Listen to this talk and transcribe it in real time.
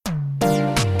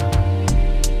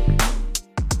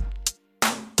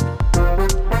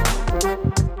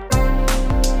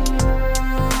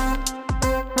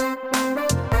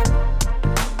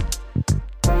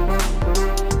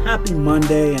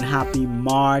Monday and happy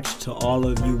March to all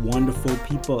of you wonderful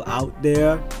people out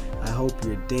there. I hope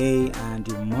your day and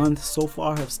your month so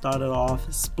far have started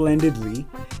off splendidly.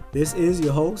 This is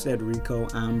your host, Enrico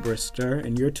Ambrister,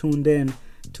 and you're tuned in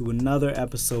to another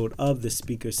episode of the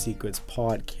Speaker Secrets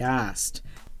podcast.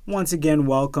 Once again,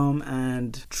 welcome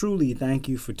and truly thank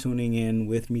you for tuning in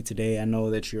with me today. I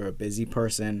know that you're a busy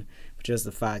person, but just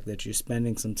the fact that you're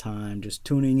spending some time just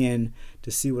tuning in to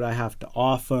see what I have to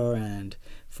offer and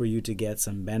for you to get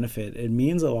some benefit, it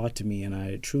means a lot to me, and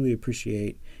I truly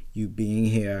appreciate you being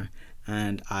here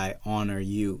and I honor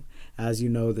you. As you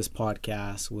know, this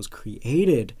podcast was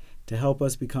created to help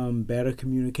us become better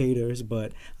communicators,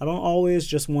 but I don't always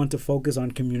just want to focus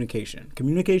on communication.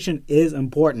 Communication is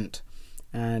important.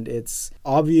 And it's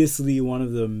obviously one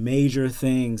of the major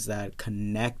things that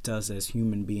connect us as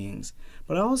human beings.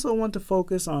 But I also want to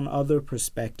focus on other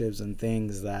perspectives and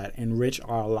things that enrich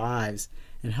our lives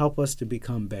and help us to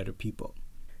become better people.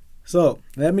 So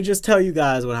let me just tell you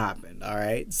guys what happened, all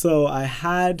right? So I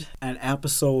had an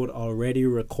episode already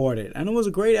recorded, and it was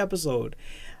a great episode.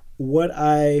 What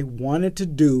I wanted to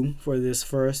do for this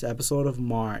first episode of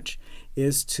March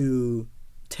is to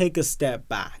take a step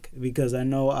back, because I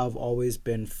know I've always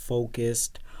been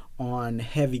focused on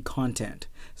heavy content.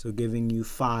 So giving you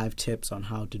 5 tips on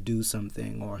how to do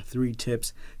something or 3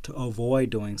 tips to avoid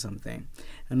doing something.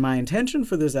 And my intention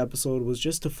for this episode was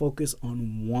just to focus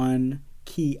on one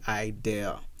key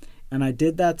idea. And I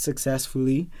did that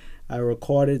successfully. I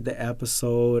recorded the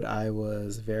episode. I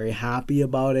was very happy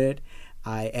about it.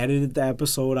 I edited the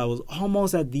episode. I was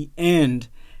almost at the end,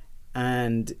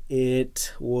 and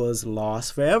it was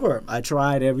lost forever. I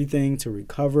tried everything to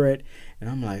recover it, and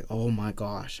I'm like, oh my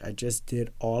gosh, I just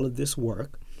did all of this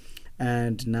work,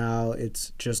 and now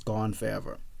it's just gone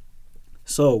forever.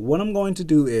 So what I'm going to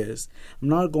do is, I'm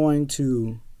not going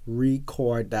to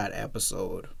record that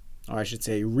episode, or I should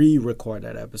say re-record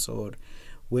that episode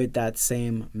with that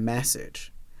same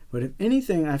message. But if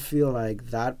anything, I feel like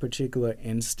that particular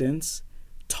instance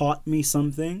taught me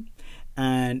something,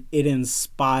 and it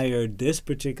inspired this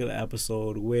particular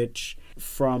episode, which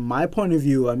from my point of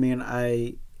view, I mean,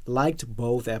 I liked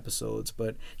both episodes,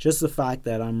 but just the fact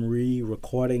that I'm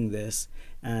re-recording this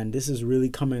and this is really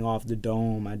coming off the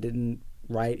dome. I didn't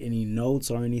write any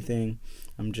notes or anything.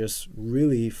 I'm just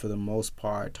really, for the most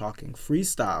part, talking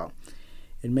freestyle.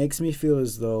 It makes me feel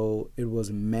as though it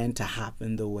was meant to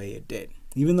happen the way it did.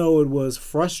 Even though it was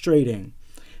frustrating,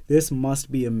 this must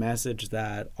be a message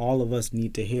that all of us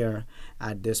need to hear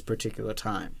at this particular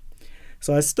time.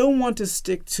 So I still want to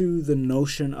stick to the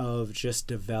notion of just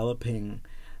developing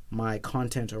my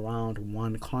content around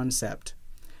one concept.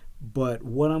 But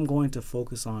what I'm going to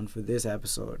focus on for this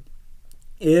episode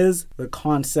is the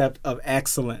concept of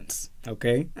excellence,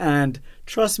 okay? And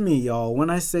trust me, y'all, when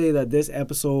I say that this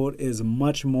episode is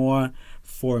much more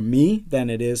for me than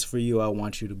it is for you, I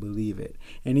want you to believe it.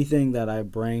 Anything that I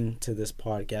bring to this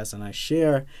podcast and I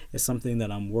share is something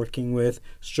that I'm working with,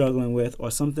 struggling with, or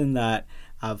something that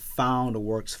I've found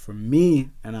works for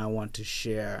me and I want to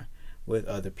share with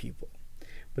other people.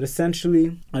 But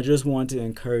essentially, I just want to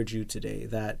encourage you today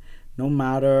that no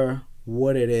matter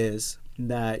what it is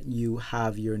that you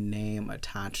have your name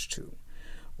attached to,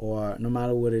 or no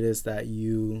matter what it is that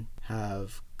you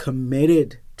have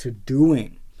committed to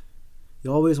doing,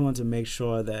 you always want to make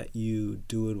sure that you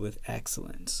do it with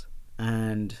excellence.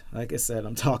 And like I said,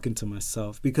 I'm talking to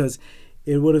myself, because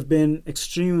it would have been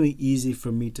extremely easy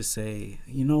for me to say,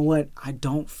 you know what, I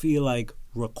don't feel like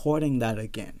recording that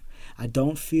again. I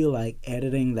don't feel like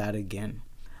editing that again.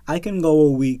 I can go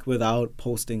a week without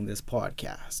posting this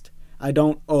podcast. I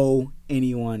don't owe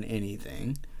anyone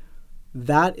anything.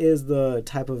 That is the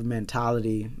type of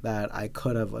mentality that I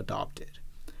could have adopted,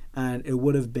 and it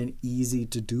would have been easy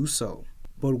to do so.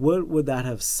 But what would that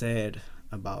have said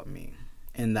about me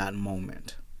in that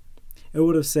moment? It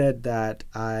would have said that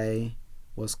I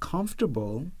was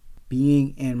comfortable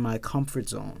being in my comfort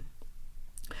zone.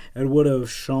 It would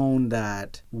have shown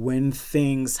that when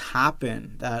things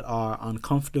happen that are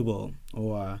uncomfortable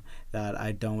or that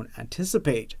I don't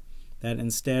anticipate, that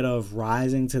instead of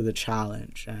rising to the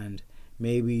challenge and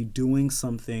maybe doing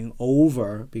something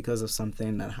over because of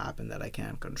something that happened that I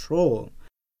can't control,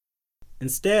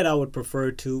 instead I would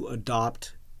prefer to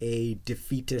adopt a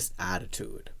defeatist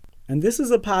attitude. And this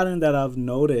is a pattern that I've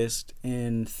noticed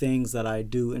in things that I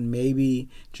do, and maybe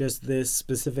just this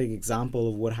specific example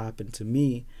of what happened to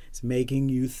me is making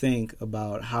you think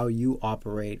about how you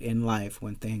operate in life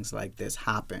when things like this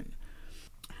happen.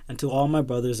 And to all my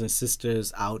brothers and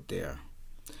sisters out there,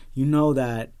 you know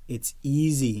that it's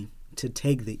easy to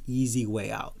take the easy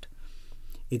way out.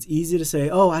 It's easy to say,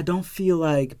 oh, I don't feel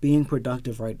like being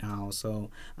productive right now, so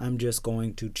I'm just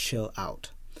going to chill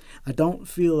out. I don't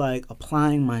feel like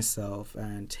applying myself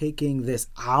and taking this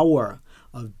hour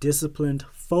of disciplined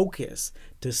focus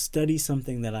to study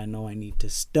something that I know I need to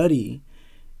study.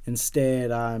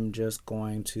 Instead, I'm just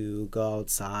going to go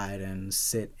outside and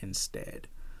sit instead.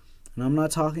 And I'm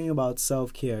not talking about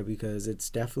self-care, because it's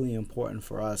definitely important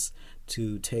for us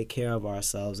to take care of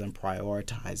ourselves and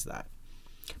prioritize that.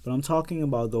 But I'm talking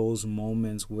about those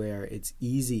moments where it's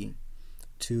easy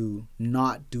to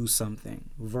not do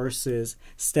something versus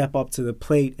step up to the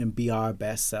plate and be our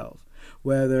best self.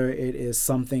 Whether it is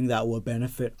something that will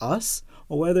benefit us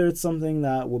or whether it's something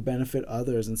that will benefit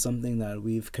others and something that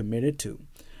we've committed to.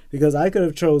 Because I could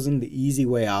have chosen the easy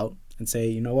way out and say,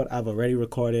 you know what, I've already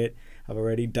recorded, I've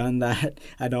already done that,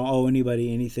 I don't owe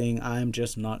anybody anything, I'm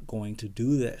just not going to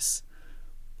do this.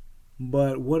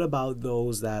 But what about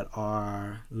those that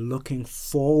are looking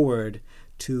forward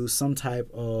to some type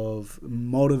of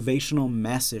motivational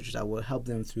message that will help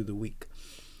them through the week?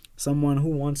 Someone who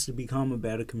wants to become a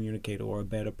better communicator or a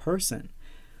better person.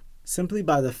 Simply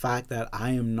by the fact that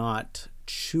I am not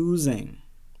choosing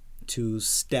to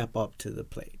step up to the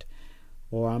plate,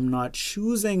 or I'm not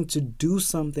choosing to do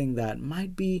something that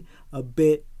might be a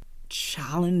bit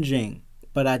challenging,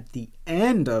 but at the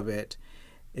end of it,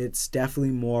 it's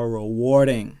definitely more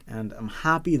rewarding, and I'm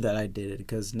happy that I did it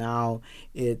because now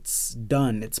it's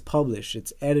done, it's published,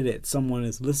 it's edited, someone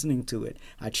is listening to it.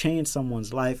 I changed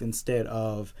someone's life instead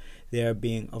of there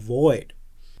being a void.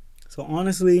 So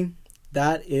honestly,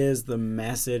 that is the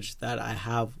message that I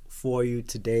have for you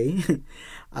today.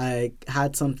 I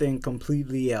had something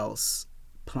completely else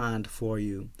planned for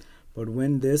you, but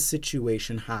when this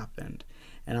situation happened,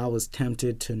 and I was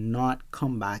tempted to not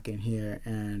come back in here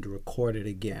and record it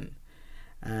again.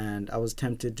 And I was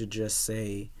tempted to just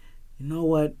say, you know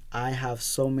what? I have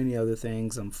so many other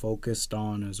things I'm focused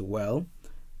on as well.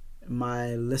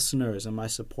 My listeners and my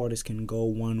supporters can go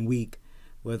 1 week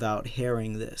without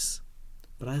hearing this.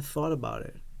 But I thought about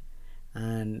it.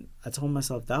 And I told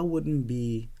myself that wouldn't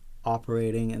be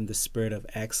operating in the spirit of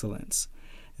excellence.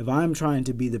 If I'm trying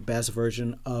to be the best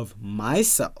version of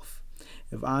myself,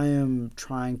 if I am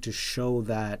trying to show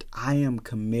that I am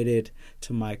committed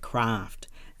to my craft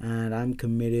and I'm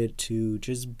committed to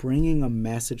just bringing a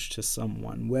message to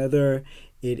someone, whether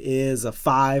it is a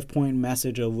 5-point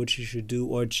message of what you should do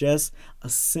or just a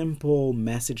simple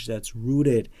message that's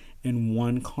rooted in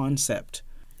one concept,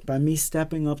 by me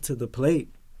stepping up to the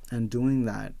plate and doing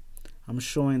that, I'm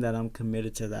showing that I'm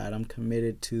committed to that. I'm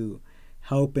committed to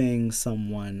helping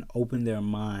someone open their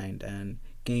mind and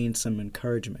gain some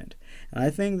encouragement. And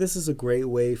I think this is a great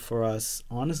way for us,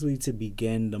 honestly, to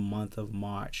begin the month of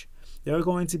March. There are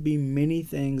going to be many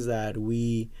things that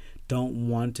we don't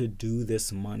want to do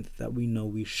this month that we know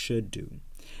we should do.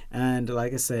 And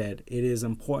like I said, it is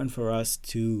important for us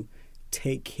to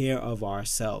take care of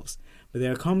ourselves. But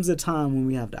there comes a time when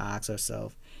we have to ask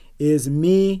ourselves, is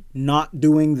me not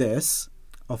doing this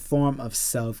a form of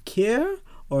self-care,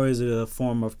 or is it a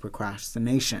form of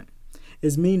procrastination?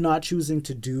 Is me not choosing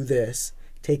to do this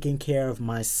taking care of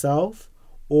myself,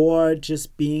 or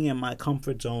just being in my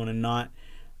comfort zone and not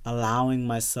allowing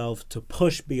myself to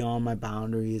push beyond my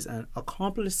boundaries and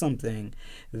accomplish something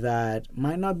that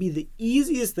might not be the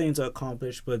easiest thing to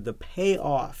accomplish, but the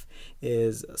payoff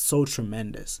is so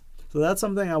tremendous? So that's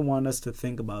something I want us to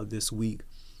think about this week.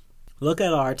 Look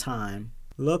at our time.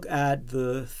 Look at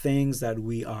the things that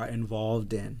we are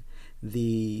involved in.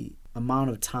 The amount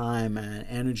of time and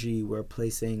energy we're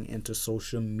placing into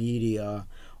social media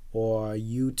or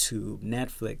YouTube,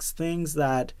 Netflix, things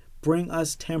that bring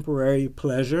us temporary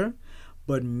pleasure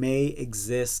but may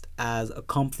exist as a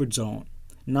comfort zone.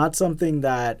 Not something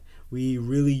that we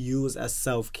really use as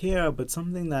self-care, but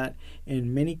something that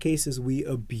in many cases we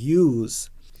abuse.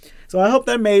 So I hope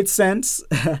that made sense.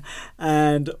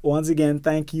 And once again,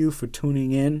 thank you for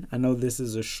tuning in. I know this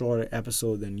is a shorter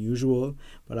episode than usual,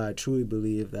 but I truly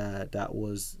believe that that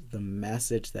was the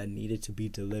message that needed to be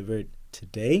delivered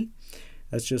today.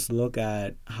 Let's just look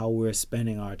at how we're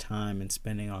spending our time and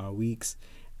spending our weeks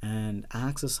and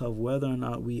ask ourselves whether or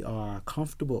not we are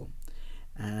comfortable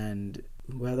and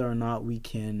whether or not we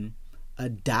can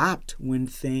adapt when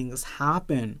things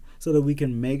happen so that we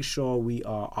can make sure we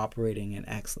are operating in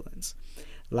excellence.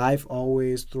 Life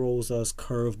always throws us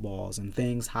curveballs and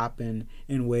things happen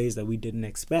in ways that we didn't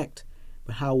expect.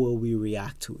 But how will we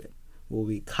react to it? Will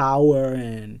we cower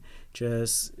and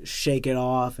just shake it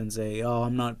off and say, oh,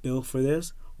 I'm not built for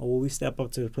this? Or will we step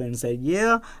up to the plate and say,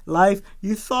 yeah, life,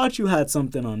 you thought you had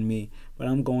something on me, but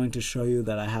I'm going to show you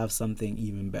that I have something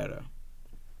even better.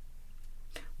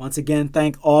 Once again,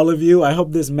 thank all of you. I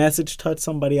hope this message touched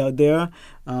somebody out there.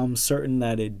 I'm certain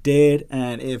that it did.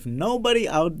 And if nobody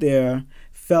out there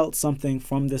felt something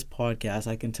from this podcast,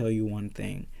 I can tell you one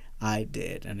thing. I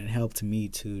did. And it helped me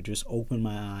to just open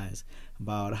my eyes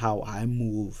about how I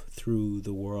move through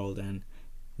the world and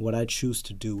what I choose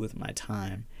to do with my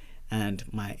time and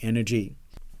my energy.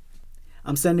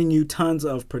 I'm sending you tons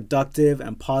of productive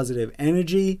and positive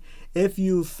energy. If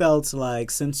you felt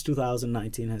like since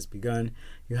 2019 has begun,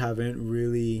 you haven't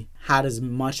really had as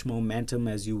much momentum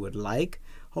as you would like,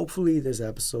 hopefully this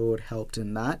episode helped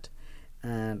in that.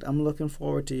 And I'm looking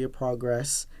forward to your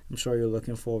progress. I'm sure you're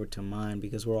looking forward to mine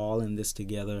because we're all in this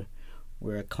together.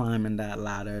 We're climbing that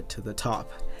ladder to the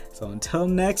top. So until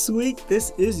next week,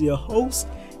 this is your host,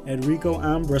 Enrico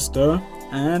Ambrister,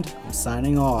 and I'm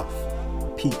signing off.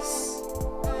 Peace.